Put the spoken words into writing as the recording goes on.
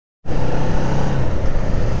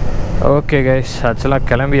Okay guys, ஆக்சுவலாக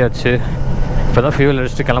கிளம்பியாச்சு. இப்போ தான் ஃபியூல்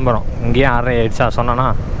அடிச்சுட்டு கிளம்புறோம். இங்கேயே 6:30 ஆயிடுச்சா சொன்னேன்னா.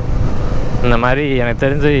 இந்த மாதிரி எனக்கு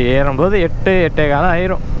தெரிஞ்சு ஏறும்போது 8-8:15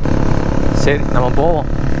 ஆயிரும். சரி நம்ம போவோம்.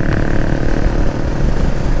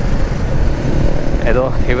 ஏதோ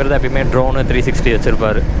இவர் தான் எப்பயுமே ட்ரோனு 360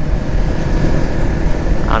 வச்சுருப்பார்.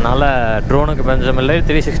 அதனால் ட்ரோனுக்கு பஞ்சம் இல்லை,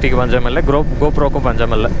 360க்கு பஞ்சம் இல்லை, கோப்ரோக்கும்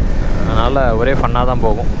பஞ்சம் இல்லை. அதனால் ஒரே ஃபன்னாக தான்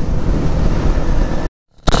போகும்.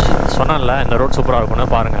 சொன்னேன்ல இந்த ரோட் சூப்பராக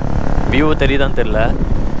இருக்கும்னு. பாருங்கள், வியூ தெரியுதான்னு தெரில,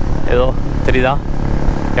 ஏதோ தெரியுதா?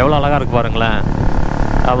 எவ்வளோ அழகாக இருக்குது பாருங்களேன்.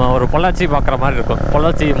 அவன் ஒரு பொள்ளாச்சி பார்க்குற மாதிரி இருக்கும்.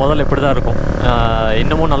 பொள்ளாச்சி முதல்ல இப்படி தான் இருக்கும்.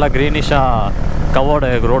 இன்னமும் நல்லா க்ரீனிஷாக கவர்டு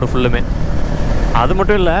ரோடு ஃபுல்லுமே. அது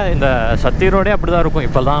மட்டும் இல்லை, இந்த சத்தி ரோடே அப்படி தான் இருக்கும்.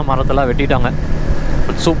 இப்போ தான் மரத்தெல்லாம் வெட்டிட்டாங்க.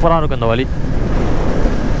 சூப்பராக இருக்கும் இந்த வழி.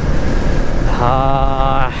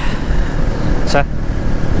 சார்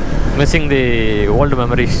மிஸ்ஸிங் தி ஓல்டு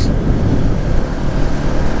மெமரிஸ்.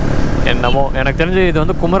 என்னமோ எனக்கு தெரிஞ்சு இது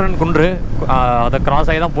வந்து குமரன் குன்று. அதை கிராஸ்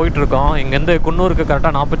ஆகி தான் போயிட்டுருக்கோம். இங்கேருந்து குன்னூருக்கு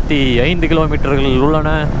கரெக்டாக 45 கிலோமீட்டர்கள் உள்ளன.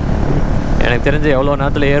 எனக்கு தெரிஞ்சு எவ்வளோ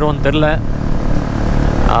நேரத்தில் ஏறுவோன்னு தெரில.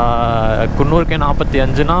 குன்னூருக்கே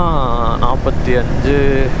 45னா 45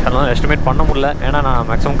 அதெல்லாம் எஸ்டிமேட் பண்ண முடியல. ஏன்னா நான்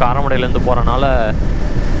மேக்ஸிமம் காரமடையிலேருந்து போகிறனால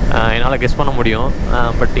என்னால் கெஸ் பண்ண முடியும்.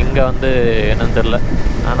 பட் இங்கே வந்து என்னன்னு தெரில.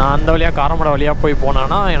 நான் அந்த வழியாக காரமடை வழியாக போய்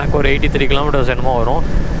போனேன்னா எனக்கு ஒரு 83 கிலோமீட்டர்ஸ் என்னமோ வரும்.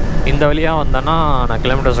 இந்த வழியாக வந்தேன்னா நான்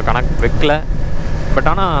கிலோமீட்டர்ஸை கணக்கு வைக்கல. பட்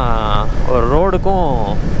ஆனால் ஒரு ரோடுக்கும்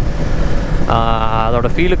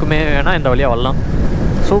அதோடய ஃபீலுக்குமே வேணால் இந்த வழியாக வரலாம்.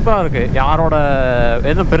 சூப்பராக இருக்குது. யாரோட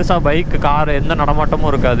எதுவும் பெருசாக பைக்கு காரு எந்த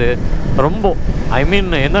நடமாட்டமும் இருக்காது. ரொம்ப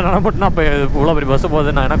எந்த நடமாட்டம்னா இப்போ இவ்வளோ பெரிய பஸ்ஸு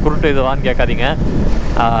போகுது, நான் என்ன குருட்டு இதுவான்னு கேட்காதீங்க.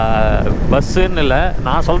 பஸ்ஸுன்னு இல்லை,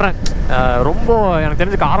 நான் சொல்கிறேன். ரொம்ப எனக்கு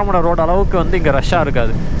தெரிஞ்சு காரமடை ரோடு அளவுக்கு வந்து இங்கே ரஷ்ஷாக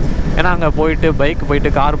இருக்காது. ஏன்னா அங்கே போயிட்டு பைக் போயிட்டு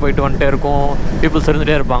கார் போயிட்டு வந்துட்டே இருக்கும், பீப்புள்ஸ்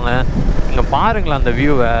இருந்துகிட்டே இருப்பாங்க. இங்கே பாருங்களேன் அந்த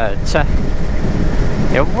வியூவை.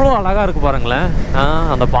 எவ்வளோ அழகாக இருக்குது பாருங்களேன்.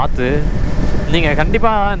 அந்த பார்த்து நீங்கள்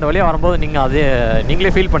கண்டிப்பாக இந்த வழியாக வரும்போது நீங்கள்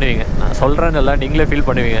நீங்களே ஃபீல் பண்ணுவீங்க. நான் சொல்கிறேன்னு இல்லை, நீங்களே ஃபீல்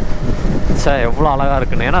பண்ணுவீங்க. எவ்வளோ அழகாக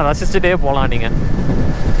இருக்குன்னு. ஏன்னா ரசிச்சுட்டே போகலாம். நீங்கள்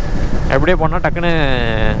எப்படியே போனால் டக்குன்னு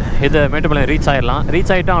இது மேட்டுப்பாளையம் ரீச் ஆகிடலாம்.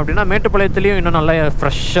 ரீச் ஆகிட்டோம் அப்படின்னா மேட்டுப்பாளையத்துலேயும் இன்னும் நல்லா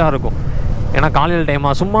ஃப்ரெஷ்ஷாக இருக்கும். ஏன்னா காலையில்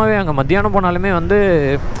டைமாக சும்மாவே அங்கே மத்தியானம் போனாலுமே வந்து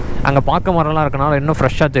அங்கே பார்க்க மரம்லாம் இருக்கனால இன்னும்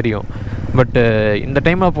ஃப்ரெஷ்ஷாக தெரியும். பட்டு இந்த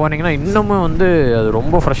டைமில் போனீங்கன்னா இன்னமும் வந்து அது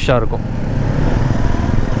ரொம்ப ஃப்ரெஷ்ஷாக இருக்கும்.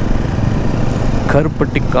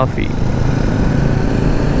 கருப்பட்டி காஃபி.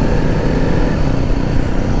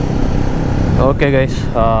 ஓகே கைஸ்,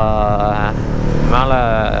 மேலே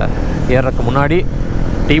ஏறதுக்கு முன்னாடி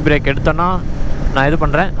டீ பிரேக் எடுத்தோன்னா நான் இது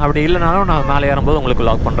பண்ணுறேன். அப்படி இல்லைனாலும் நான் மேலே ஏறும்போது உங்களுக்கு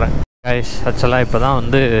லாக் பண்ணுறேன். கைஸ் ஆக்சுவலாக இப்போ தான்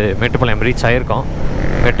வந்து மேட்டுப்பாளையம் ரீச் ஆகிருக்கோம்.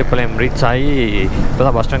 மேட்டுப்பாளையம் ரீச் ஆகி இப்போ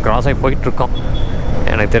தான் பஸ் ஸ்டாண்ட் கிராஸ் ஆகி போயிட்டுருக்கோம்.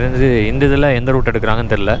 எனக்கு தெரிஞ்சு இந்த இதில் எந்த ரூட்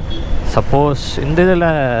எடுக்கிறாங்கன்னு தெரில. சப்போஸ் இந்த இதில்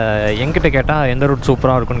என்கிட்ட கேட்டால் எந்த ரூட்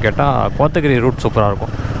சூப்பராக இருக்குன்னு கேட்டால் கோத்தகிரி ரூட் சூப்பராக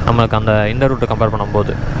இருக்கும். நம்மளுக்கு இந்த ரூட்டை கம்பேர்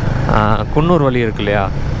பண்ணும்போது குன்னூர் வழி இருக்கு இல்லையா,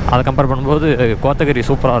 அதை கம்பேர் பண்ணும்போது கோத்தகிரி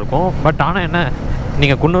சூப்பராக இருக்கும். பட் ஆனால் என்ன,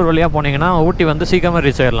 நீங்கள் குன்னூர் வழியாக போனீங்கன்னா ஊட்டி வந்து சீக்கிரமாக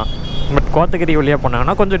ரீச் ஆகிடலாம். பட் கோத்தகிரி வழியாக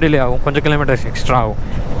போனாங்கன்னா கொஞ்சம் டிலே ஆகும், கொஞ்சம் கிலோமீட்டர்ஸ் எக்ஸ்ட்ரா ஆகும்.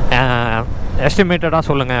 எஸ்டிமேட்டடாக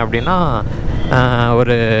சொல்லுங்கள் அப்படின்னா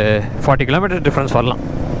ஒரு 40 கிலோமீட்டர் டிஃப்ரென்ஸ் வரலாம்.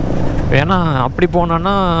 ஏன்னா அப்படி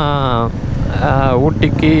போனோன்னா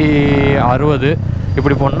ஊட்டிக்கு 60,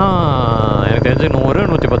 இப்படி போனால் எனக்கு தெரிஞ்சு 100,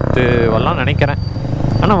 110 வரலாம் நினைக்கிறேன்.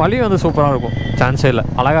 ஆனால் வழி வந்து சூப்பராக இருக்கும், சான்ஸே இல்லை,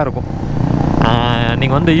 அழகாக இருக்கும்.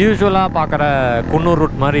 நீங்கள் வந்து யூஸ்வலாக பார்க்குற குன்னூர்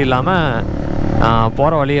ரூட் மாதிரி இல்லாமல்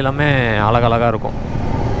போகிற வழி எல்லாமே அழகழகாக இருக்கும்.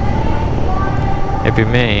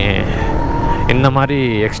 எப்பயுமே இந்த மாதிரி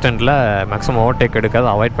எக்ஸ்டெண்டில் மேக்ஸிமம் ஓவர்டேக் எடுக்காத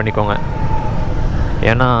அவாய்ட் பண்ணிக்கோங்க.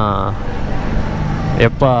 ஏன்னா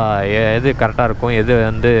எப்போ எது கரெக்டாக இருக்கும் எது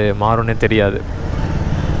வந்து மாறும்னே தெரியாது.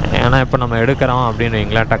 ஏன்னா இப்போ நம்ம எடுக்கிறோம் அப்படின்னு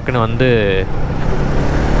வைங்களேன், டக்குன்னு வந்து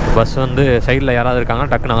பஸ் வந்து சைடில் யாராவது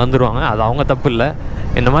இருக்காங்கன்னா டக்குன்னு நகர்ந்துருவாங்க. அது அவங்க தப்பு இல்லை.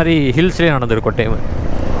 இந்த மாதிரி ஹில்ஸ்லேயே நடந்திருக்கும் டைமு.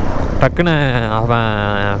 டக்குன்னு அவன்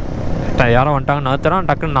யாரோ வந்துட்டாங்க நகர்த்துறான்,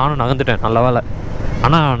 டக்குன்னு நானும் நகர்ந்துட்டேன், நல்ல வேலை.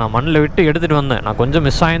 ஆனால் நான் மண்ணில் விட்டு எடுத்துகிட்டு வந்தேன். நான் கொஞ்சம்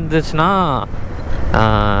மிஸ் ஆகிருந்துச்சுன்னா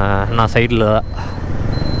நான் சைடில் தான்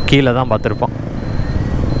கீழே தான் பார்த்துருப்போம்.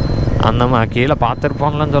 அந்த மாதிரி கீழே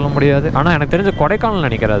பார்த்துருப்பாங்களான்னு சொல்ல முடியாது. ஆனால் எனக்கு தெரிஞ்ச கொடைக்கானல்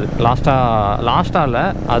நினைக்கிறாது லாஸ்ட்டாக இல்லை,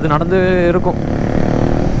 அது நடந்து இருக்கும்.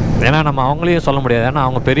 ஏன்னா நம்ம அவங்களையும் சொல்ல முடியாது. ஏன்னா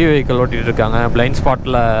அவங்க பெரிய வெஹிக்கிள் ஓட்டிகிட்டு இருக்காங்க. பிளைண்ட்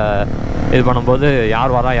ஸ்பாட்டில் இது பண்ணும்போது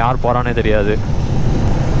யார் வரா யார் போகிறானே தெரியாது.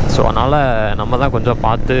 ஸோ அதனால் நம்ம தான் கொஞ்சம்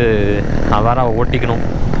பார்த்து வேற ஓட்டிக்கணும்.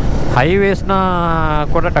 ஹைவேஸ்னால்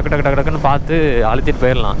கூட டக்கு டக்கு டக்கு டக்குன்னு பார்த்து அழுத்திட்டு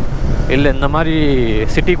போயிடலாம். இல்லை இந்த மாதிரி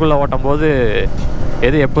சிட்டிக்குள்ளே ஓட்டும் போது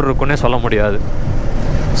எது எப்படி இருக்குன்னே சொல்ல முடியாது.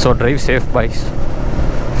 So drive safe boys.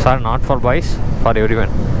 Sir not for boys, for every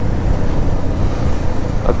one.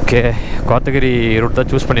 Okay, Kotagiri root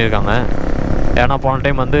தான் சூஸ் பண்ணியிருக்காங்க. ஏன்னா போன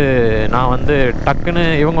டைம் வந்து நான் வந்து டக்குன்னு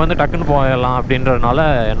இவங்க வந்து டக்குன்னு போயிடலாம் அப்படின்றதுனால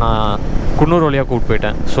நான் குன்னூர் வழியாக கூப்பிட்டு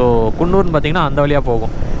போயிட்டேன். ஸோ குன்னூர்னு பார்த்தீங்கன்னா அந்த வழியாக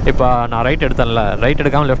போகும். இப்போ நான் ரைட் எடுத்தேன்ல, ரைட்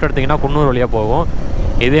எடுக்காமல் லெஃப்ட் எடுத்திங்கன்னா குன்னூர் வழியாக போகும்.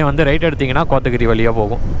 இதே வந்து ரைட் எடுத்திங்கன்னா கோத்தகிரி வழியாக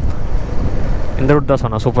போகும். இந்த ரூட் தான்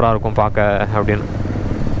சொன்னேன் சூப்பராக இருக்கும் பார்க்க அப்படின்னு.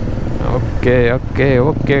 ஓகே ஓகே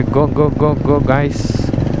ஓகே கோ கோ கோ கோ கைஸ்.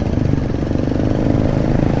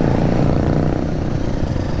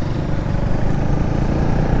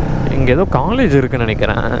 இங்கே ஏதோ காலேஜ் இருக்குதுன்னு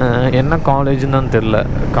நினைக்கிறேன். என்ன காலேஜ்னு தான் தெரில.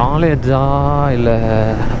 காலேஜா இல்லை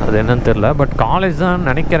அது என்னன்னு தெரில. பட் காலேஜ் தான்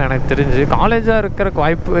நினைக்கிறேன். எனக்கு தெரிஞ்சு காலேஜாக இருக்கிறக்கு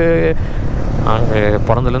வாய்ப்பு.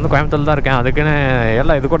 பிறந்ததுலேருந்து கோயம்புத்தூர் தான் இருக்கேன். அதுக்குன்னு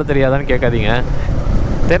எல்லாம் இது கூட தெரியாதான்னு கேட்காதீங்க.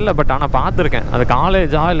 தெரில. பட் ஆனால் பார்த்துருக்கேன். அது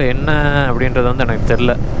காலேஜா இல்லை என்ன அப்படின்றது வந்து எனக்கு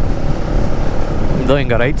தெரில. இதோ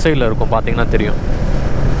இங்கே ரைட் சைடில் இருக்கும், பார்த்தீங்கன்னா தெரியும்.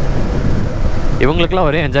 இவங்களுக்குலாம்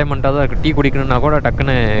ஒரே என்ஜாய்மெண்ட்டாக தான் இருக்குது. டீ குடிக்கணுன்னா கூட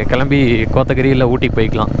டக்குன்னு கிளம்பி கோத்தகிரி இல்லை ஊட்டிக்கு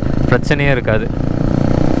போய்க்கலாம், பிரச்சனையே இருக்காது.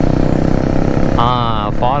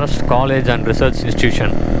 Forest college and research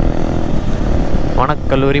institution,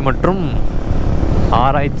 வனக்கல்லூரி மற்றும்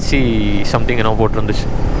ஆராய்ச்சி சம்திங் என்ன போட்டிருந்துச்சு.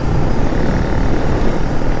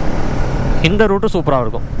 இந்த ரூட்டும் சூப்பராக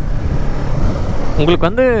இருக்கும். உங்களுக்கு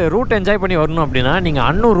வந்து ரூட் என்ஜாய் பண்ணி வரணும் அப்படின்னா நீங்கள்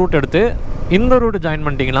அன்னூர் ரூட் எடுத்து இந்த ரூட்டு ஜாயின்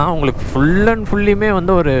பண்ணிட்டீங்கன்னா உங்களுக்கு ஃபுல் அண்ட் ஃபுல்லியுமே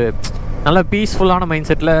வந்து ஒரு நல்ல பீஸ்ஃபுல்லான மைண்ட்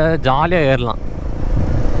செட்டில் ஜாலியாக ஏறலாம்.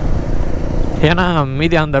 ஏன்னா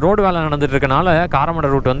மீதி அந்த ரோடு வேலை நடந்துட்டு இருக்கனால காரமடை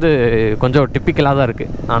ரூட் வந்து கொஞ்சம் டிப்பிக்கலாக தான்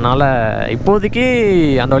இருக்குது. அதனால் இப்போதைக்கு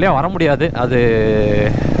அந்த வழியாக வர முடியாது. அது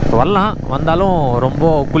வரலாம், வந்தாலும்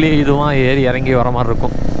ரொம்ப குழி இதுவாக ஏறி இறங்கி வர மாதிரி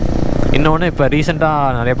இருக்கும். இன்னொன்று இப்போ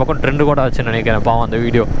ரீசெண்டாக நிறைய பக்கம் ட்ரெண்டு கூட ஆச்சுன்னு நினைக்கிறேன். பாவம் அந்த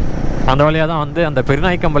வீடியோ அந்த வழியாக தான் வந்து அந்த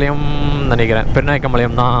பெருநாய்க்கம்பாளையம் நினைக்கிறேன்,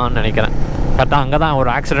 பெருநாய்க்கம்பாளையம் தான் நினைக்கிறேன் கரெக்டாக. அங்கே தான் ஒரு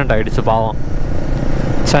ஆக்சிடெண்ட் ஆகிடுச்சு பாவம்.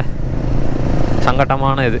 சே,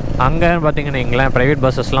 சங்கட்டமான இது. அங்கேன்னு பார்த்தீங்கன்னா எங்களேன் ப்ரைவேட்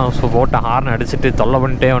பஸ்ஸஸ்லாம் போட்டு ஹார்ன் அடிச்சுட்டு தொல்லை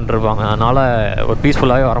பண்ணிட்டே வந்துருப்பாங்க. அதனால் ஒரு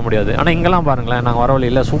பீஸ்ஃபுல்லாகவே வர முடியாது. ஆனால் இங்கெல்லாம் பாருங்களேன், நாங்கள் வர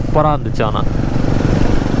வழியில் சூப்பராக இருந்துச்சு. ஆனால்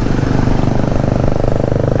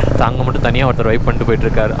அங்கே மட்டும் தனியாக ஒருத்தர் வெயிட் பண்ணிட்டு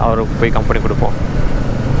போயிட்டுருக்காரு. அவருக்கு போய் கம்பெனி கொடுப்போம்.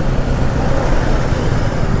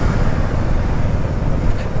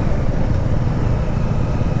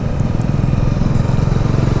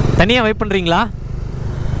 தனியாக வெயிட் பண்ணுறீங்களா?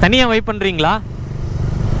 தனியாக வெயிட் பண்ணுறீங்களா?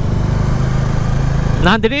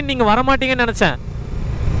 நான் திடீர்னு நீங்கள் வரமாட்டீங்கன்னு நினச்சேன்.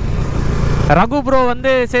 ரகு ப்ரோ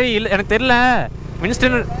வந்து சரி இல்லை எனக்கு தெரியல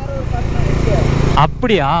மினிஸ்டர்.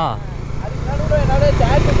 அப்படியா?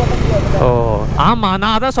 ஓ ஆமாம்,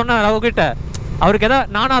 நான் அதான் சொன்னேன் ரகு கிட்ட. அவருக்கு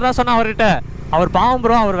எதாவது நானும் அதான் சொன்னேன் அவர்கிட்ட. அவர் பாவம்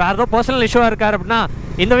ப்ரோ, அவர் வேறு ஏதோ பர்சனல் இஷ்யூவாக இருக்கார் அப்படின்னா,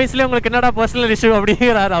 இந்த வயசுலேயே உங்களுக்கு என்னடா பர்சனல் இஷ்யூ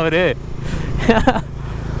அப்படிங்கிறார் அவர்.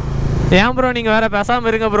 ஏன் ப்ரோ நீங்கள் வேறு பேசாமல்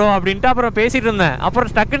இருங்க ப்ரோ அப்படின்ட்டு அப்புறம் பேசிகிட்டு இருந்தேன்.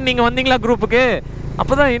 அப்புறம் டக்குன்னு நீங்கள் வந்தீங்களா குரூப்புக்கு.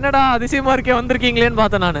 அப்போ தான் என்னடா அதிசயமாக இருக்கே வந்திருக்கீங்களேன்னு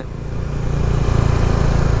பார்த்தேன் நான்.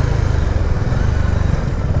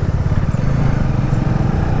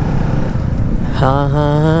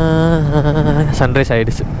 சன்ரைஸ்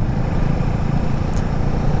ஆகிடுச்சு.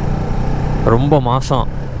 ரொம்ப மாதம்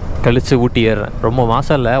கழித்து ஊட்டி ஏறுறேன். ரொம்ப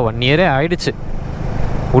மாதம் இல்லை, 1 இயரே ஆகிடுச்சு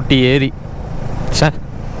ஊட்டி ஏறி. சார்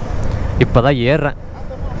இப்போ தான் ஏறுறேன்.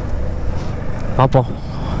 பார்ப்போம்,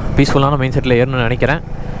 பீஸ்ஃபுல்லான மைண்ட் செட்டில் ஏறணும்னு நினைக்கிறேன்.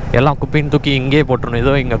 எல்லாம் குப்பையும் தூக்கி இங்கேயே போட்டுருணும்.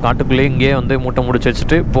 ஏதோ இங்கே காட்டுக்குள்ளேயே இங்கேயே வந்து மூட்டை முடிச்சு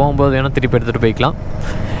வச்சுட்டு போகும்போது வேணால் திருப்பி எடுத்துகிட்டு போய்க்கலாம்.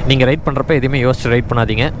 நீங்கள் ரைட் பண்ணுறப்ப எதுவுமே யோசிச்சு ரைட்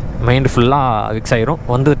பண்ணாதீங்க, மைண்டு ஃபுல்லாக ஃபிக்ஸ் ஆகிரும்,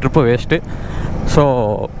 வந்து ட்ரிப்பு வேஸ்ட்டு. ஸோ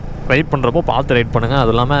ரைட் பண்ணுறப்போ பார்த்து ரைட் பண்ணுங்கள்.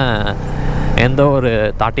 அது இல்லாமல் எந்த ஒரு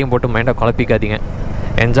தாட்டையும் போட்டு மைண்டை குழப்பிக்காதீங்க.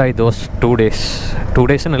 Enjoy those 2 days. 2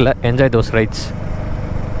 daysன்னு இல்லை, enjoy those rights.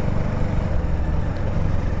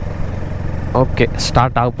 Okay,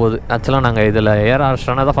 start ஆக போகுது. ஆக்சுவலாக நாங்கள் இதில் ஏற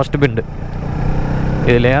ஆரம்பிச்சிட்டோன்னா தான் ஃபஸ்ட்டு பெண்டு.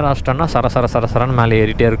 இதில் ஏற ஆரம்பிச்சிட்டோன்னா சரன்னு மேலே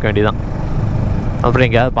ஏறிட்டே இருக்க வேண்டியதான். அப்புறம்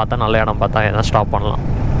எங்கேயாவது பார்த்தா நல்ல இடம் பார்த்தா எதாவது ஸ்டாப் பண்ணலாம்.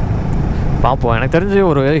 பார்ப்போம். எனக்கு தெரிஞ்சு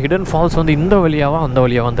ஒரு ஹிடன் ஃபால்ஸ் வந்து இந்த வழியாவா அந்த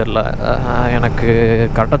வழியாவான்னு தெரில, எனக்கு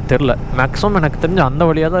கரெக்டாக தெரில. மேக்ஸிமம் எனக்கு தெரிஞ்சு அந்த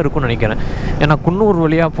வழியாக தான் இருக்கும்னு நினைக்கிறேன். ஏன்னா குன்னூர்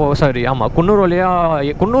வழியாக ஆமாம்,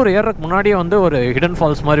 குன்னூர் ஏறதுக்கு முன்னாடியே வந்து ஒரு ஹிடன்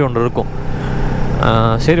ஃபால்ஸ் மாதிரி ஒன்று இருக்கும்.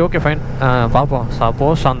 சரி, ஓகே, ஃபைன், பார்ப்போம்.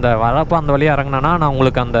 சப்போஸ் அந்த வரப்போ அந்த வழியாக இறங்கினா நான்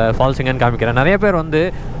உங்களுக்கு அந்த ஃபால்ஸ் எங்கேன்னு காமிக்கிறேன். நிறைய பேர்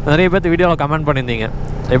வீடியோவில் கமெண்ட் பண்ணியிருந்தீங்க.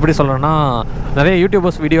 எப்படி சொல்கிறேன்னா, நிறைய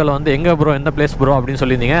யூடியூபர்ஸ் வீடியோவில் வந்து எங்கே ப்ரோ, எந்த பிளேஸ் ப்ரோ அப்படின்னு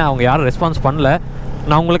சொல்லியிருந்தீங்க. அவங்க யாரும் ரெஸ்பான்ஸ் பண்ணல.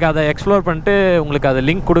 நான் உங்களுக்கு அதை எக்ஸ்ப்ளோர் பண்ணிட்டு உங்களுக்கு அதை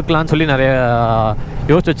லிங்க் கொடுக்கலான்னு சொல்லி நிறைய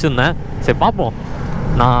யோசிச்சு வச்சுருந்தேன். சரி, பார்ப்போம்.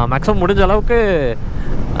 நான் மேக்ஸிமம் முடிஞ்ச அளவுக்கு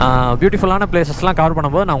பியூட்டிஃபுல்லான பிளேசஸ்லாம் கவர்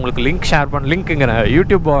பண்ணும்போது நான் உங்களுக்கு லிங்க்குங்கிறேன்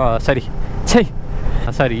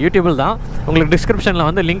யூடியூபில் தான் உங்களுக்கு டிஸ்கிரிப்ஷனில்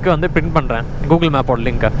வந்து லிங்க் வந்து பின் பண்ணுறேன், கூகுள் மேப்போட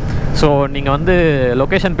லிங்க்கை. ஸோ நீங்கள் வந்து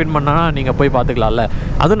லொக்கேஷன் பின் பண்ணால் நீங்கள் போய் பார்த்துக்கலாம்ல.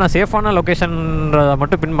 அதுவும் நான் சேஃபான லொக்கேஷன்றதை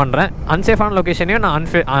மட்டும் பின் பண்ணுறேன். அன்சேஃபான லொக்கேஷனையும்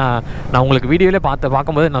நான் உங்களுக்கு வீடியோவிலே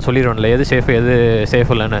பார்க்கும்போது நான் சொல்லிடுவேன்ல எது சேஃப் எது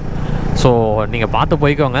சேஃப் இல்லைன்னு. ஸோ நீங்கள் பார்த்து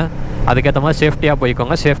போய்க்கோங்க, அதுக்கேற்ற மாதிரி சேஃப்டியாக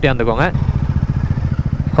போய்க்கோங்க, சேஃப்டியாக இருந்துக்கோங்க.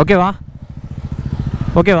 ஓகேவா?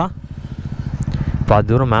 ஓகேவா? இப்போ அது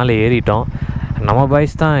தூரம் மேலே ஏறிட்டோம். நம்ம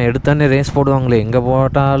பாய்ஸ் தான் எடுத்தோன்னே ரேஸ் போடுவாங்களே, எங்கே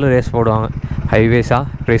போட்டாலும் ரேஸ் போடுவாங்க. ஹைவேஸா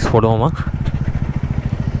ரேஸ் போடுவோமா,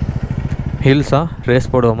 ஹில்ஸா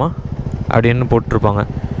ரேஸ் போடுவோமா அப்படின்னு போட்டிருப்பாங்க.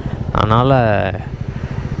 அதனால்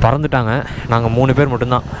பறந்துட்டாங்க. நாங்கள் 3 பேர்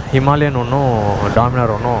மட்டும்தான், ஹிமாலயன் ஒன்றும்,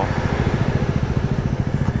 டாமினார் ஒன்றும்,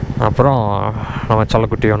 அப்புறம் நம்ம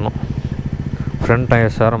செல்லக்குட்டி ஒன்றும். ஃப்ரண்ட்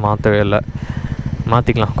டயர்ஸ் வேறு மாற்றவே இல்லை.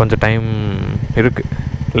 மாற்றிக்கலாம், கொஞ்சம் டைம் இருக்குது,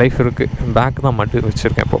 லைஃப் இருக்குது. பேக் தான் மட்டும்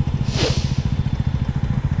வச்சுருக்கேன் இப்போது.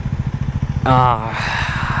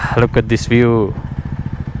 Look at this view.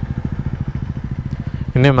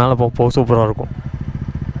 இன்னும் மேலே போக சூப்பராக இருக்கும்.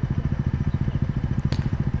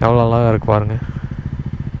 எவ்வளோ அழகாக இருக்குது பாருங்கள்.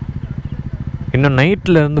 இன்னும்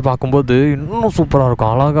நைட்டில் இருந்து பார்க்கும்போது இன்னும் சூப்பராக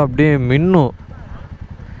இருக்கும், அழகாக அப்படியே மின்னும்.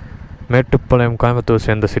 மேட்டுப்பாளையம் கோயம்புத்தூர்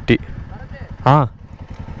சேர்ந்த சிட்டி.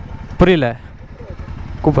 புரியல,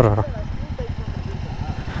 கூப்பிட்றா.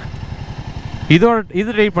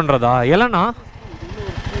 இது ரைட் பண்ணுறதா இல்லைண்ணா?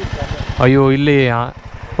 ஐயோ இல்லையா,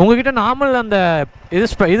 உங்ககிட்ட நார்மல் அந்த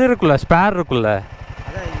இது இருக்குல்ல, ஸ்பேர் இருக்குல்ல?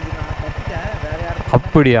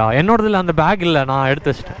 அப்படியா? என்னோடதில் அந்த பேக் இல்லை, நான்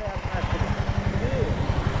எடுத்து வச்சிட்டேன்.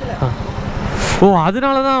 ஓ,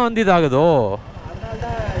 அதனால தான் வந்து இதாகுதோ?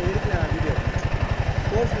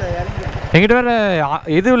 என்கிட்ட வேறு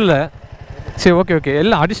இது இல்லை. சரி ஓகே ஓகே,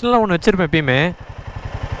 எல்லாம் அடிஷ்னலாக ஒன்று வச்சுருப்பேன் எப்பயுமே.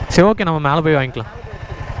 சரி ஓகே, நம்ம மேலே போய் வாங்கிக்கலாம்.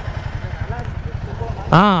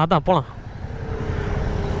 அதான் போகலாம்.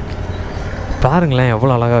 பாருங்களேன்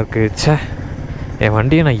எவ்வளோ அழகாக இருக்குது. சே, என்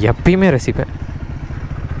வண்டியை நான் எப்பயுமே ரசிப்பேன்.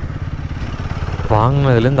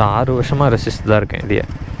 வாங்கினதுலேருந்து 6 வருஷமாக ரசிச்சுட்டு தான் இருக்கேன் இதையே.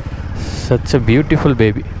 Such a beautiful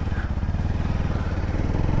baby.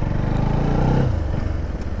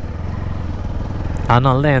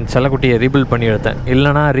 அதனால தான் என் செல்லக்குட்டியை ரீபில்ட் பண்ணி எடுத்தேன்.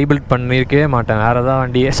 இல்லைனா ரீபில்ட் பண்ணியிருக்கவே மாட்டேன். வேறு ஏதாவது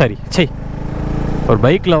வண்டியே சரி ஒரு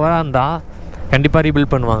பைக்கில் வர இருந்தால் கண்டிப்பாக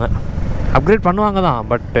ரீபில்ட் பண்ணுவாங்க, அப்கிரேட் பண்ணுவாங்க தான்.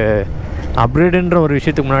 பட்டு அப்கிரேடுன்ற ஒரு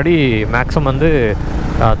விஷயத்துக்கு முன்னாடி மேக்ஸிமம் வந்து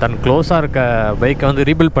தன் க்ளோஸாக இருக்க பைக்கை வந்து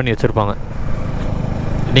ரீபில்ட் பண்ணி வச்சுருப்பாங்க.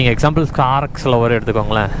 நீங்கள் எக்ஸாம்பிள்ஸ் RX லவர்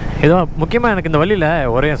எடுத்துக்கோங்களேன். ஏதோ முக்கியமாக எனக்கு இந்த வழியில்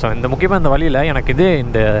முக்கியமாக இந்த வழியில் எனக்கு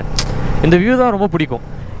இந்த வியூ தான் ரொம்ப பிடிக்கும்.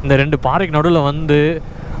 இந்த 2 பாறைக்கு நடுவில் வந்து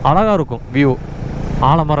அழகாக இருக்கும் வியூ.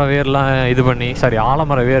 ஆலமர வேர்லாம் இது பண்ணி,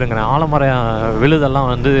 ஆலமர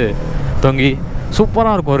விழுதெல்லாம் வந்து தொங்கி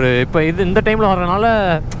சூப்பராக இருக்கும். இப்போ இந்த டைமில் வர்றதுனால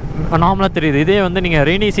நார்மலாக தெரியுது. இதே வந்து நீங்கள்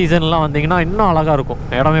ரெய்னி சீசன்லாம் வந்தீங்கன்னா இன்னும் அழகாக இருக்கும்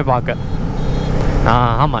இடமே பார்க்க.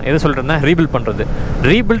 ஆமாம், எது சொல்கிறேன்னா ரீபில்ட்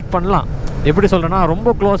பண்ணலாம். எப்படி சொல்கிறேன்னா, ரொம்ப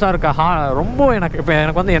க்ளோஸாக இருக்க ரொம்ப இப்போ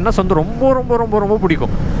எனக்கு வந்து என்எஸ் வந்து ரொம்ப ரொம்ப ரொம்ப ரொம்ப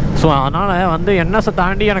பிடிக்கும். ஸோ அதனால் வந்து என்எஸை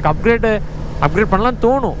தாண்டி எனக்கு அப்கிரேட் பண்ணலான்னு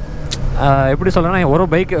தோணும். எப்படி சொல்கிறேன்னா, ஒரு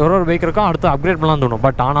பைக் இருக்கும், அடுத்து அப்கிரேட் பண்ணலாம் தோணும்.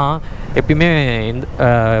 பட் ஆனால் எப்பயுமே இந்த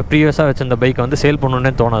ப்ரீவியஸாக வச்சுருந்த பைக்கை வந்து சேல்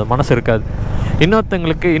பண்ணணுன்னே தோணாது, மனசு இருக்காது.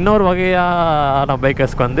 இன்னொருத்தங்களுக்கு இன்னொரு வகையான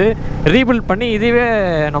பைக்கர்ஸ்க்கு வந்து ரீபில்ட் பண்ணி இதுவே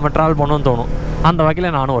நம்ம ட்ராவல் பண்ணணும்னு தோணும். அந்த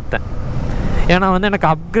வகையில் நானும் ஒருத்தன். ஏன்னா வந்து எனக்கு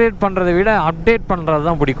அப்கிரேட் பண்ணுறதை விட அப்டேட் பண்ணுறது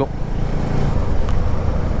தான் பிடிக்கும்.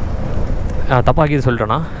 தப்பாக்கி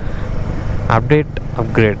சொல்லிட்டேன்னா, அப்டேட்டும்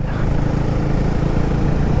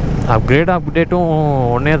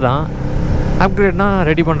ஒன்றே தான். அப்கிரேட்னா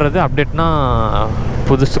ரெடி பண்ணுறது, அப்டேட்னா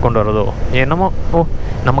புதுசு கொண்டு வரதோ என்னமோ.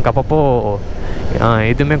 நமக்கு அப்பப்போ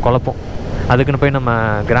இதுவுமே குழப்பம். அதுக்குன்னு போய் நம்ம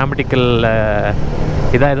கிராமட்டிக்கலில்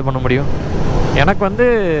இது பண்ண முடியும். எனக்கு வந்து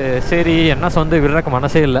சரி என்எஸ் வந்து விடுறக்கு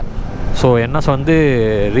மனசே இல்லை. ஸோ என்எஸ் வந்து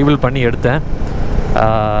ரீபில்ட் பண்ணி எடுத்தேன்.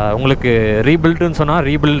 உங்களுக்கு ரீபில்ட்டுன்னு சொன்னால்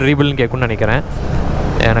ரீபில்ட்னு கேட்குன்னு நினைக்கிறேன்,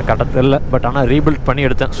 எனக்கு கட்டத்தில் இல்லை. பட் ஆனால் ரீபில்ட் பண்ணி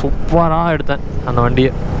எடுத்தேன், சூப்பராக எடுத்தேன் அந்த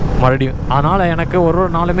வண்டியை மறுபடியும். அதனால் எனக்கு ஒரு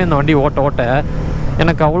நாளுமே இந்த வண்டி ஓட்ட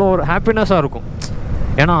எனக்கு அவ்வளோ ஒரு ஹாப்பினஸ்ஸாக இருக்கும்.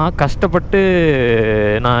 ஏன்னா கஷ்டப்பட்டு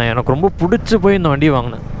எனக்கு ரொம்ப பிடிச்சி போய் இந்த வண்டியை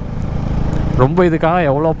வாங்கினேன். ரொம்ப இதுக்காக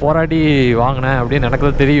எவ்வளோ போராடி வாங்கினேன் அப்படின்னு எனக்கு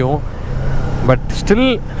தான் தெரியும். But still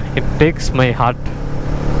it takes my heart.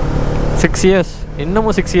 6 years,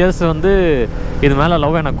 இன்னமும் 6 இயர்ஸ் வந்து இது மேலே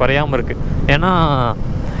லவ் எனக்கு குறையாமல் இருக்குது. ஏன்னா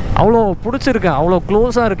அவ்வளோ பிடிச்சிருக்கேன், அவ்வளோ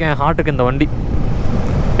க்ளோஸாக இருக்கேன் ஹார்ட்டுக்கு இந்த வண்டி.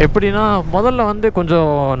 எப்படின்னா, முதல்ல வந்து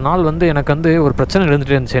கொஞ்சம் நாள் வந்து எனக்கு வந்து ஒரு பிரச்சனை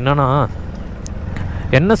இருந்துகிட்டே இருந்துச்சு. என்னென்னா,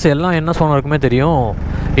 என்எஸ் ஓனருக்குமே தெரியும்,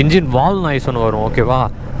 இன்ஜின் வால் நாய்ஸ் ஒன்று வரும், ஓகேவா?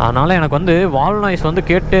 அதனால் எனக்கு வந்து வால் நாய்ஸ் வந்து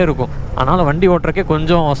கேட்டே இருக்கும். அதனால் வண்டி ஓட்டுறக்கே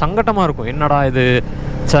கொஞ்சம் சங்கட்டமாக இருக்கும். என்னடா இது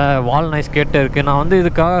வால் நாய்ஸ் கேட்டே இருக்குது. நான் வந்து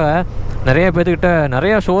இதுக்காக நிறைய பேர்த்துக்கிட்ட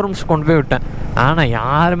நிறையா ஷோரூம்ஸ் கொண்டு போய் விட்டேன். ஆனால்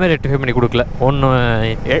யாருமே ரெக்டிஃபை பண்ணி கொடுக்கல. ஒன்று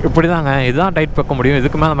இப்படி தாங்க, இதுதான் டைட் வைக்க முடியும்,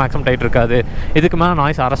 இதுக்கு மேலே மேக்ஸிமம் டைட் இருக்காது, இதுக்கு மேலே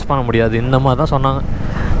நாய்ஸ் அரெஸ்ட் பண்ண முடியாது, இந்த மாதிரி தான் சொன்னாங்க.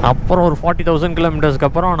 அப்புறம் ஒரு 40,000 கிலோமீட்டர்ஸ்க்கு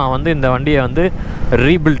அப்புறம் நான் வந்து இந்த வண்டியை வந்து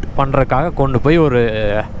ரீபில்ட் பண்ணுறதுக்காக கொண்டு போய் ஒரு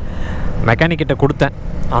மெக்கானிக்கிட்ட கொடுத்தேன்.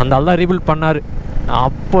 அந்த ஆள் தான் ரீபில்ட் பண்ணார்.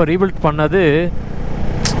 அப்போ ரீபில்ட் பண்ணது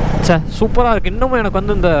சூப்பராக இருக்குது. இன்னமும் எனக்கு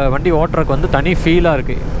வந்து இந்த வண்டி ஓட்டுறதுக்கு வந்து தனி ஃபீலாக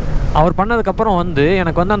இருக்குது. அவர் பண்ணதுக்கப்புறம் வந்து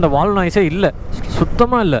எனக்கு வந்து அந்த வால் நாய்ஸே இல்லை,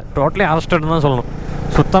 சுத்தமாக இல்லை. டோட்டலி அரெஸ்டட்னு தான் சொல்லணும்.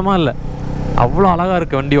 சுத்தமாக இல்லை. அவ்வளோ அழகாக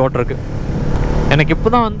இருக்குது வண்டி ஓட்டுறதுக்கு. எனக்கு இப்போ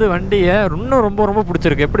தான் வந்து வண்டியை இன்னும் ரொம்ப ரொம்ப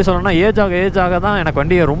பிடிச்சிருக்கு. எப்படி சொல்லணும்னா ஏஜ் ஆக தான் எனக்கு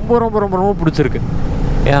வண்டியை ரொம்ப ரொம்ப ரொம்ப ரொம்ப பிடிச்சிருக்கு.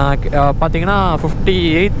 பார்த்தீங்கன்னா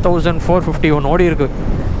 58,451 ஓடி இருக்குது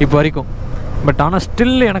இப்போ வரைக்கும். பட் ஆனால்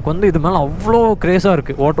ஸ்டில் எனக்கு வந்து இது மேலே அவ்வளோ க்ரேஸாக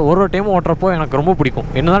இருக்குது. ஒரு டைம் ஓட்டுறப்போ எனக்கு ரொம்ப பிடிக்கும்.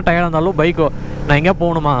 என்ன தான் டயர்டாக இருந்தாலும் பைக்கோ நான் எங்கேயா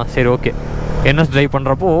போகணுமா, சரி ஓகே என்எஸ் ட்ரைவ்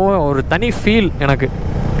பண்ணுறப்போ ஒரு தனி ஃபீல் எனக்கு.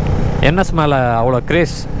 என்எஸ் மேலே அவ்வளோ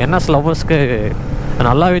க்ரேஸ் என்எஸ் லவ்வர்ஸ்க்கு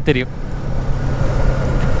நல்லாவே தெரியும்.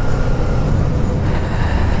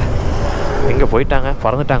 எங்கே போயிட்டாங்க,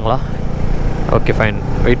 பறந்துட்டாங்களா? ஓகே ஃபைன்,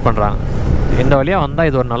 வெயிட் பண்ணுறாங்க. இந்த வழியாக வந்தால்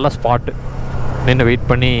இது ஒரு நல்ல ஸ்பாட்டு, நின்று வெயிட்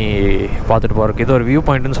பண்ணி பார்த்துட்டு போகிறதுக்கு. இது ஒரு வியூ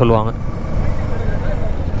பாயிண்ட்டுன்னு சொல்லுவாங்க.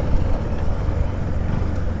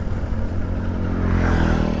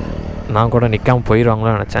 நான் கூட நிற்காமல்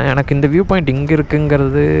போயிடுவாங்களோ நினச்சேன். எனக்கு இந்த வியூ பாயிண்ட் இங்கே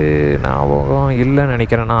இருக்குங்கிறது ஞாபகம் இல்லைன்னு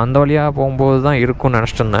நினைக்கிறேன். நான் அந்த வழியாக போகும்போது தான் இருக்கும்னு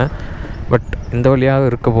நினச்சிட்டு இருந்தேன். பட் இந்த வழியாக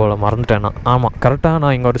இருக்க போல் மறந்துட்டேன் நான். ஆமாம், கரெக்டாக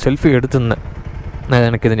நான் இங்கே ஒரு செல்ஃபி எடுத்திருந்தேன்.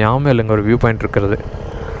 எனக்கு இது ஞாபகம் இல்லை இங்கே ஒரு வியூ பாயிண்ட் இருக்கிறது.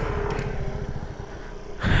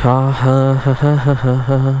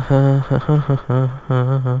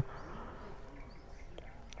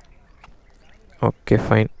 Okay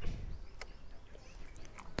fine.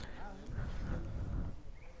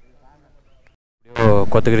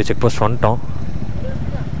 Kotagiri check post வந்துட்டோம்.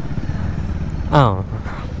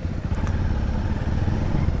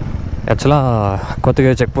 ஆக்சுவலாக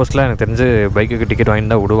கோத்தகிரி செக் போஸ்ட்டில் எனக்கு தெரிஞ்சு பைக்குக்கு டிக்கெட்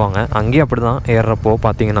வாங்கி தான் விடுவாங்க. அங்கேயும் அப்படி தான் ஏறுறப்போ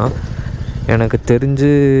பார்த்தீங்கன்னா எனக்கு தெரிஞ்சு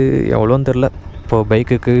எவ்வளோன்னு தெரில. இப்போது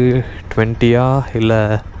பைக்குக்கு 20 இல்லை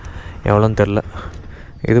எவ்வளோன்னு தெரில.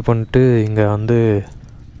 இது பண்ணிட்டு இங்கே வந்து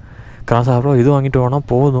கிராஸ் ஆகிறப்போ இது வாங்கிட்டு போனால்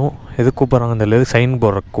போதும். எது கூப்பிட்றாங்க இந்த எது சைன்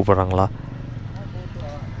போடுறக்கு கூப்பிட்றாங்களா?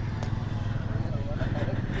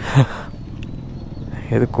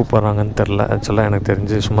 எது கூப்பிட்றாங்கன்னு தெரில. ஆக்சுவலாக எனக்கு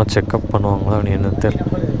தெரிஞ்சு சும்மா செக்கப் பண்ணுவாங்களா என்னன்னு தெரில.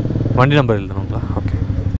 வண்டி நம்பர் எழுதணுங்களா? ஓகே.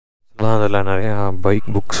 அதில் நிறையா பைக்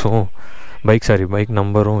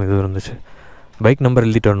நம்பரும் இது இருந்துச்சு. பைக் நம்பர்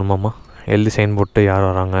எழுதிட்டு வரணுமாம்மா, எழுதி சைன் போட்டு யார்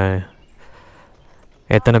வராங்க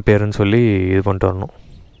எத்தனை பேருன்னு சொல்லி இது பண்ணிட்டு வரணும்.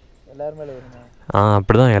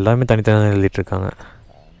 அப்படி தான் எல்லாருமே தனித்தனியாக எழுதிட்டுருக்காங்க.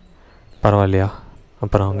 பரவாயில்லையா?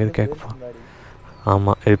 அப்புறம் அவங்க இது கேட்கப்பா.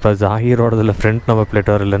 ஆமாம், இப்போ ஜாகிரோட இதில் ஃப்ரண்ட் நம்பர்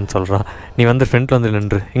பிளேட் வர இல்லைன்னு சொல்கிறான். நீ வந்து ஃப்ரண்ட்டில் வந்து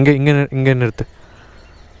நின்று இங்கே நிறுத்து.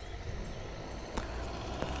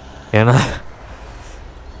 ஏன்னா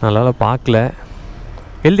நல்லா பார்க்கல.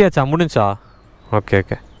 எழுதியாச்சா? முடிஞ்சா? Okay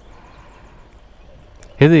okay.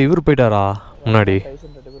 எது இவர் போயிட்டாரா முன்னாடி?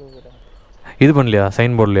 இது பண்ணலையா,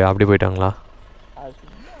 சைன் போர்ட்லையா? அப்படி போயிட்டாங்களா?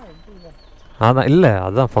 அதான் இல்லை,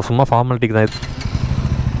 அதுதான் சும்மா ஃபார்மாலிட்டிக்கு தான். இது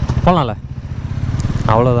போகலாம்ல,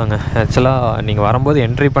 அவ்வளோதாங்க. ஆக்சுவலாக நீங்கள் வரும்போது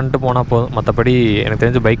என்ட்ரி பண்ணிட்டு போனால் போதும். மற்றபடி எனக்கு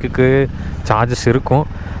தெரிஞ்ச பைக்குக்கு சார்ஜஸ் இருக்கும்.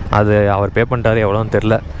 அது அவர் பே பண்ணிட்டாரு, எவ்வளோன்னு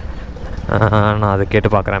தெரில. நான் அதை கேட்டு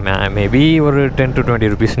பார்க்குறேன். மேபி ஒரு 10 to 20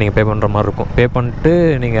 rupees நீங்கள் பே பண்ணுற மாதிரி இருக்கும். பே பண்ணிட்டு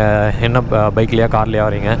நீங்கள் என்ன பைக்லையா கார்லையா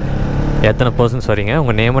வரீங்க, எத்தனை பர்சன்ஸ் வரீங்க,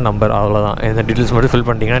 உங்கள் நேமு நம்பர், அவ்வளோதான். இந்த டீட்டெயில்ஸ் மட்டும் ஃபில்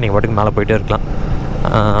பண்ணிட்டீங்கன்னா நீங்கள் பாட்டுக்கு மேலே போயிட்டே இருக்கலாம்.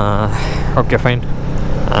 Okay fine.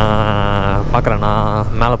 பார்க்குறேன்.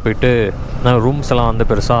 நான் மேலே போயிட்டு நான் ரூம்ஸ் எல்லாம் வந்து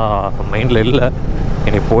பெருசாக மைண்டில் இல்லை.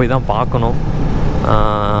 எனக்கு போய் தான் பார்க்கணும்.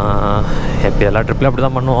 எப்போ எல்லா ட்ரிப்லையும் அப்படி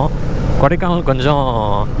தான் பண்ணுவோம். கொடைக்கானல் கொஞ்சம்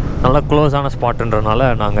நல்லா க்ளோஸான ஸ்பாட்டுன்றதுனால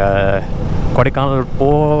நாங்கள் கொடைக்கானல்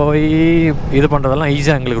போய் இது பண்ணுறதெல்லாம்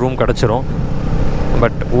ஈஸியாக எங்களுக்கு ரூம் கிடச்சிரும்.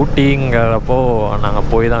 பட் ஊட்டிங்கிறப்போ நாங்கள்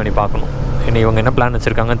போய் தான் இனி பார்க்கணும். இனி இவங்க என்ன பிளான்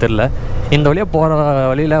வச்சுருக்காங்கன்னு தெரில. இந்த வழியாக போகிற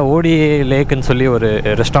வழியில் ஓடி லேக்குன்னு சொல்லி ஒரு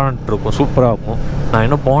ரெஸ்டாரண்ட் இருக்கும், சூப்பராக இருக்கும். நான்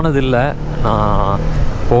இன்னும் போனதில்லை, நான்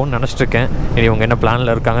போகணுன்னு நினச்சிட்ருக்கேன். இனி இவங்க என்ன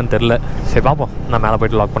பிளானில் இருக்காங்கன்னு தெரில. சரி பார்ப்போம், நான் மேலே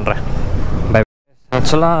போய்ட்டு லாக் பண்ணுறேன். பை.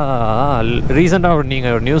 ஆக்சுவலாக ரீசெண்டாக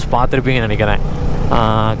நீங்கள் ஒரு நியூஸ் பார்த்துருப்பீங்கன்னு நினைக்கிறேன்.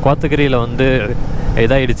 கோத்தகிரியில் வந்து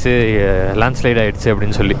இதாகிடுச்சு, லேண்ட்ஸ்லைட் ஆகிடுச்சு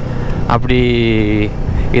அப்படின்னு சொல்லி. அப்படி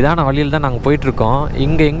இதான வழியில் தான் நாங்கள் போயிட்டுருக்கோம்.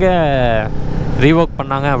 இங்கே எங்கே ரீவொர்க்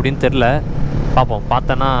பண்ணாங்க அப்படின்னு தெரில. பார்ப்போம்,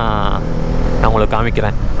 பார்த்தேன்னா நான் உங்களுக்கு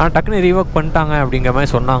காமிக்கிறேன். ஆனால் டக்குன்னு ரீவொர்க் பண்ணிட்டாங்க அப்படிங்கிற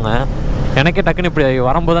மாதிரி சொன்னாங்க. எனக்கே டக்குன்னு இப்படி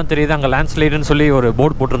வரும்போது தான் தெரியுது அங்கே லேண்ட்ஸ்லைடுன்னு சொல்லி ஒரு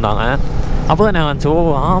போர்டு போட்டிருந்தாங்க. அப்போ தான் நான் நினச்சேன்,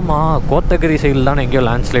 ஓ ஆமாம், கோத்தகிரி சைடில் தானே எங்கேயோ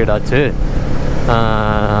லேண்ட்ஸ்லைட் ஆச்சு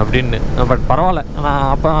அப்படின்னு. பட் பரவாயில்ல. நான்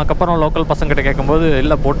அதுக்கப்புறம் லோக்கல் பசங்கிட்ட கேட்கும்போது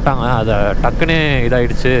இல்லை போட்டாங்க, அதை டக்குன்னு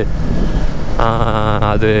இதாகிடுச்சு,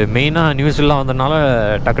 அது மெயினாக நியூஸ்லாம் வந்ததுனால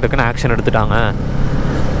டக்குன்னு ஆக்ஷன் எடுத்துட்டாங்க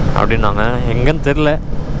அப்படின்னாங்க. எங்கேன்னு தெரில,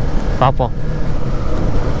 பார்ப்போம்.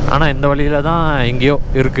 ஆனால் இந்த வழியில் தான் எங்கேயோ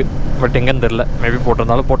இருக்குது, பட் எங்கேன்னு தெரில. மேபி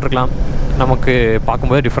போட்டிருந்தாலும் போட்டிருக்கலாம், நமக்கு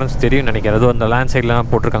பார்க்கும்போது டிஃப்ரென்ஸ் தெரியும் நினைக்கிறேன். அதுவும் அந்த லேண்ட் சைட்லாம்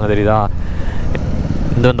போட்டிருக்காங்க தெரியுதா,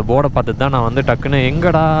 இந்த போர்டை பார்த்துட்டு தான் நான் வந்து டக்குன்னு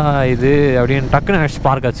எங்கடா இது அப்படின்னு டக்குன்னு நெக்ஸ்ட்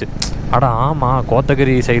பார்க் ஆச்சு. ஆமாம்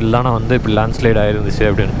கோத்தகிரி சைடில் தான் நான் வந்து இப்படி லேண்ட்ஸ்லைட் ஆகிருந்துச்சு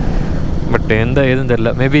அப்படின்னு. பட் எந்த எதுவும்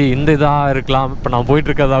தெரியல. மேபி இந்த இதாக இருக்கலாம், இப்போ நான்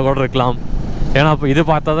போயிட்டுருக்கதாக கூட இருக்கலாம். ஏன்னா இப்போ இது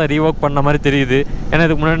பார்த்தா தான் ரீஒர்க் பண்ண மாதிரி தெரியுது. ஏன்னா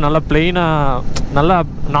இதுக்கு முன்னாடி நல்லா ப்ளெயினாக நல்லா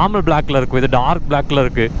நார்மல் பிளாக்கில் இருக்கும், இது டார்க் பிளாக்கில்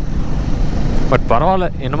இருக்குது. பட் பரவாயில்ல,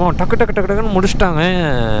 என்னமோ டக்குன்னு முடிச்சிட்டாங்க.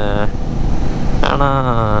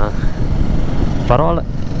 ஆனால் பரவாயில்ல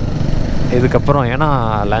இதுக்கப்புறம். ஏன்னா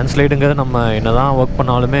லேண்ட்ஸ்லைடுங்கிறது நம்ம என்ன தான் ஒர்க்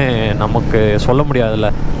பண்ணாலுமே நமக்கு சொல்ல முடியாதுல்ல,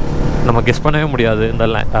 நம்ம கெஸ் பண்ணவே முடியாது இந்த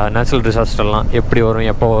நேச்சுரல் டிசாஸ்டர்லாம் எப்படி வரும்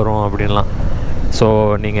எப்போ வரும் அப்படின்லாம். ஸோ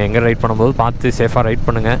நீங்கள் எங்கே ரைட் பண்ணும்போது பார்த்து சேஃபாக ரைட்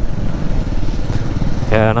பண்ணுங்கள்.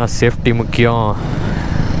 ஏன்னா சேஃப்டி முக்கியம்.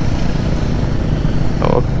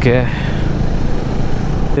 ஓகே,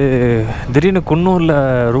 திடீர்னு குன்னூரில்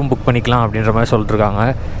ரூம் புக் பண்ணிக்கலாம் அப்படின்ற மாதிரி சொல்லிட்டுருக்காங்க.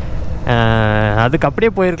 அதுக்கு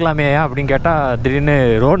அப்படியே போயிருக்கலாமே அப்படின்னு கேட்டால் திடீர்னு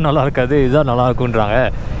ரோடு நல்லா இருக்காது, இதுதான் நல்லா இருக்குன்றாங்க.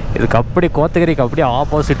 இதுக்கு அப்படி கோத்தகிரிக்கு அப்படியே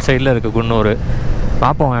ஆப்போசிட் சைடில் இருக்குது குன்னூர்.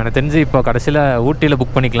 பார்ப்போம். எனக்கு தெரிஞ்சு இப்போ கடைசியில் ஊட்டியில்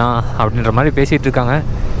புக் பண்ணிக்கலாம் அப்படின்ற மாதிரி பேசிகிட்டு இருக்காங்க.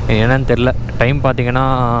 என்னன்னு தெரில. டைம் பார்த்திங்கன்னா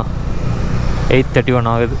 8:31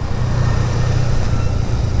 ஆகுது.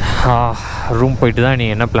 ரூம் போயிட்டு தான் நீ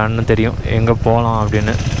என்ன பிளான்னு தெரியும் எங்கே போகலாம்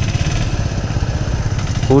அப்படின்னு.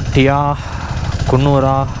 ஊட்டியா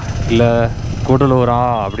குன்னூரா இல்லை கூடலூரா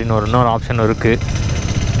அப்படின்னு இன்னொரு ஆப்ஷன் இருக்குது.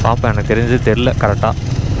 பார்ப்பேன், எனக்கு தெரிஞ்சு தெரில கரெக்டாக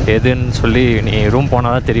எதுன்னு சொல்லி. நீ ரூம்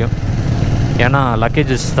போனால் தான் தெரியும். ஏன்னா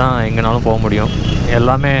லக்கேஜஸ் தான் எங்கேனாலும் போக முடியும்,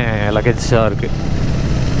 எல்லாமே லக்கேஜஸாக இருக்குது.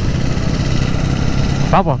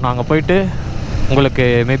 பார்ப்போம். நாங்கள் போயிட்டு உங்களுக்கு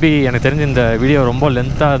மேபி எனக்கு தெரிஞ்சு இந்த வீடியோ ரொம்ப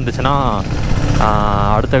லென்த்தாக இருந்துச்சுன்னா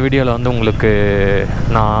அடுத்த வீடியோவில் வந்து உங்களுக்கு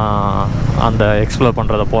நான் அந்த எக்ஸ்ப்ளோர்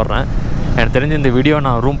பண்ணுறதை போடுறேன். எனக்கு தெரிஞ்சு இந்த வீடியோ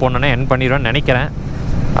நான் ரூம் போனோன்னே என் பண்ணிடுவேன்னு நினைக்கிறேன்.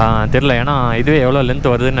 தெரில, ஏன்னா இதுவே எவ்வளோ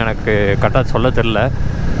லென்த் வருதுன்னு எனக்கு கரெக்டாக சொல்ல தெரில.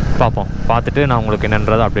 பார்ப்போம், பார்த்துட்டு நான் உங்களுக்கு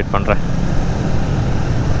என்னன்றதை அப்டேட் பண்ணுறேன்.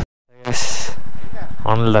 எஸ்,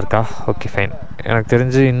 ஆன்லைனில் இருக்கா? Okay fine. எனக்கு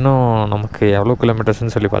தெரிஞ்சு இன்னும் நமக்கு எவ்வளோ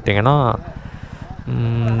கிலோமீட்டர்ஸ்னு சொல்லி பார்த்தீங்கன்னா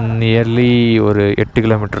நியர்லி ஒரு 8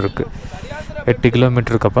 கிலோமீட்டர் இருக்குது. 8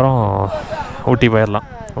 கிலோமீட்டருக்கு அப்புறம் ஊட்டி போயிடலாம்,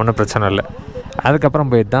 ஒன்றும் பிரச்சனை இல்லை. அதுக்கப்புறம்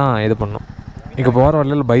போயிட்டு தான் இது பண்ணோம். இங்கே போகிற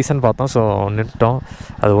வழியில் பைசன் பார்த்தோம், ஸோ நின்ட்டோம்.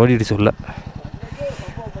 அது ஓடிடுச்சு உள்ள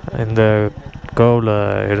இந்த கர்வில்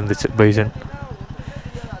இருந்துச்சு பைசன்.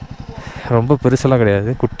 ரொம்ப பெருசெல்லாம் கிடையாது,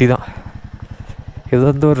 குட்டி தான். இது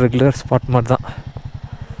வந்து ஒரு ரெகுலர் ஸ்பாட் மாதிரி தான்.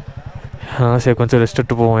 சரி, கொஞ்சம் ரெஸ்ட்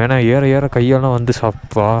எடுத்து போவோம். ஏன்னா ஏற கையெல்லாம் வந்து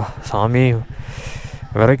சாப்பா சாமி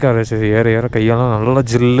விரைக்க ஆரம்பிச்சது. ஏற கையெல்லாம் நல்லா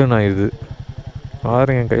ஜில்லுன்னு ஆயிடுது.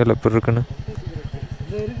 பாருங்க என் கையில் எப்படி இருக்குன்னு.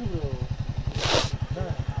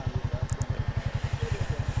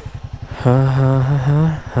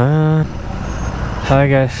 ஹாய்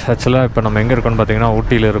கேஸ், ஆக்சுவலாக இப்போ நம்ம எங்கே இருக்கோம்னு பார்த்தீங்கன்னா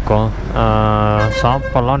ஊட்டியில் இருக்கோம்.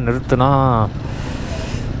 சாப்பாடெல்லாம் நிறுத்துனா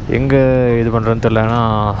எங்கே இது பண்ணுறதுன்னு தெரியல. ஏன்னா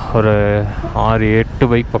ஒரு 6-8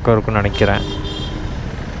 பைக் பக்கம் இருக்குன்னு நினைக்கிறேன்.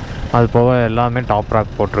 அது போக எல்லாமே டாப்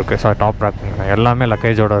ரேக் போட்டிருக்கு. டாப் ரேக் எல்லாமே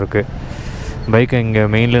லக்கேஜோடு இருக்குது. பைக்கை இங்கே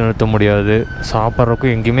மெயினில் நிறுத்த முடியாது.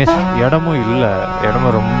 சாப்பிட்றதுக்கும் எங்கேயுமே இடமும் இல்லை,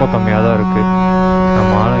 இடமும் ரொம்ப கம்மியாக தான் இருக்குது.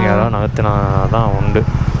 நம்ம ஆளுங்க யாராவது நகர்த்தினா தான் உண்டு.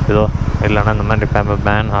 ஏதோ இல்லைன்னா இந்த மாதிரி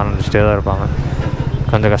பேன் ஆரம்பிச்சிட்டே தான் இருப்பாங்க,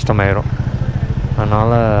 கொஞ்சம் கஷ்டமாயிடும்.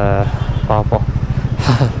 அதனால் பார்ப்போம்.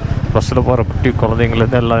 பஸ்ஸில் போகிற குட்டி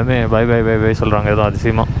குழந்தைங்கலேருந்து எல்லாருமே பை பை பை பை சொல்கிறாங்க, ஏதோ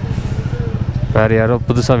அதிசயமாக. வேறு யாரோ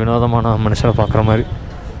புதுசாக வினோதமான மனுஷனை பார்க்குற மாதிரி.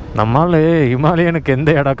 நம்மளால் ஹிமாலயனுக்கு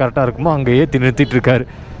எந்த இடம் கரெக்டாக இருக்குமோ அங்கே ஏற்றி நிறுத்திட்டுருக்காரு.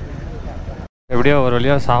 எப்படியோ ஒரு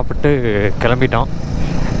வழியாக சாப்பிட்டு கிளம்பிட்டோம்.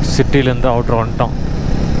 சிட்டிலேருந்து அவுட்ரு வந்துட்டோம்.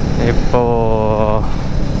 இப்போது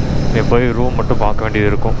போய் ரூம் மட்டும் பார்க்க வேண்டியது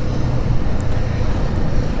இருக்கும்.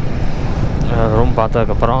 ரூம்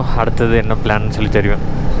பார்த்ததுக்கப்புறம் அடுத்தது என்ன பிளான்னு சொல்லி தெரியும்.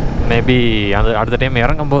 மேபி அது அடுத்த டைம்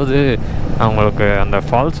இறங்கும்போது அவங்களுக்கு அந்த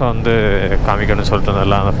ஃபால்ஸை வந்து காமிக்கணும்னு சொல்லிட்டு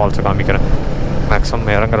இருந்ததில்ல, அந்த ஃபால்ஸை காமிக்கிறேன்.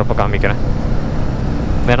 மேக்ஸிமம் இறங்குறப்ப காமிக்கிறேன்.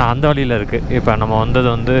 ஏன்னா அந்த வழியில் இருக்குது. இப்போ நம்ம வந்தது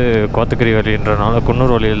வந்து கோத்தகிரி வழின்றனால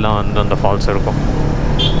குன்னூர் வழியில் தான் வந்து அந்த ஃபால்ஸ் இருக்கும்.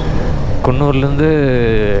 குன்னூர்லேருந்து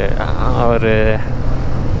ஒரு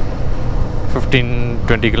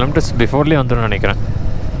 15-20 கிலோமீட்டர்ஸ் பிஃபோர்லேயே வந்துடும் நினைக்கிறேன்.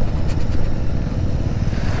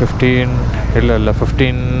 15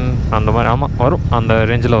 அந்த மாதிரி. ஆமாம், வரும், அந்த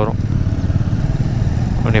ரேஞ்சில் வரும்.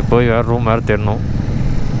 நீ போய் வேறு ரூம் வேறு தேடணும்.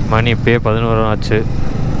 மணி இப்போயே 11 ஆச்சு.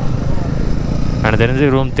 எனக்கு தெரிஞ்சு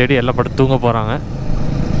ரூம் தேடி எல்லாம் படுத்து தூங்க போகிறாங்க.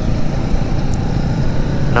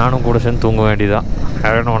 நானும் கூட சேர்ந்து தூங்க வேண்டியதான்.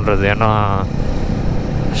 என்ன பண்ணுறது, ஏன்னா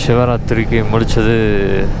சிவராத்திரிக்கு முடித்தது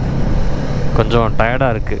கொஞ்சம்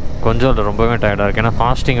டயர்டாக இருக்குது. கொஞ்சம் இல்லை, ரொம்பவே டயர்டாக இருக்குது. ஏன்னா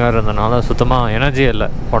ஃபாஸ்டிங் வேறு இருந்ததுனால சுத்தமாக எனர்ஜியே இல்லை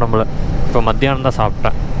உடம்புல. இப்போ மத்தியானம் தான்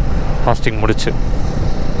சாப்பிட்டேன் ஃபாஸ்டிங் முடிச்சு.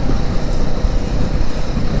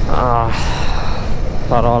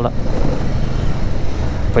 பரவாயில்ல.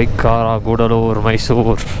 பைக்காரா, கூடலூர்,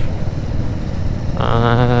 மைசூர்.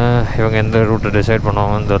 இவங்க எந்த ரூட்டை டிசைட்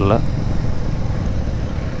பண்ணுவாங்கன்னு தெரில.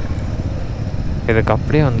 இதுக்கு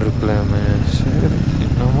அப்படியே வந்திருக்கலாமே. சரி,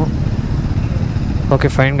 இன்னமும் ஓகே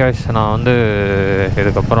ஃபைன் கைஸ். நான் வந்து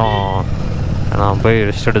இதுக்கப்புறம் நான் போய்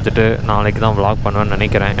ரெஸ்ட் எடுத்துகிட்டு நாளைக்கு தான் வ்ளாக் பண்ணுவேன்னு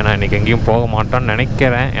நினைக்கிறேன். ஏன்னா இன்றைக்கி எங்கேயும் போக மாட்டேன்னு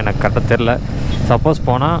நினைக்கிறேன், எனக்கு கரெக்டாக தெரில. சப்போஸ்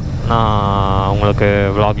போனால் நான் உங்களுக்கு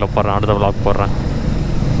வ்ளாகில் போடுறேன், அடுத்த வ்ளாக் போடுறேன்.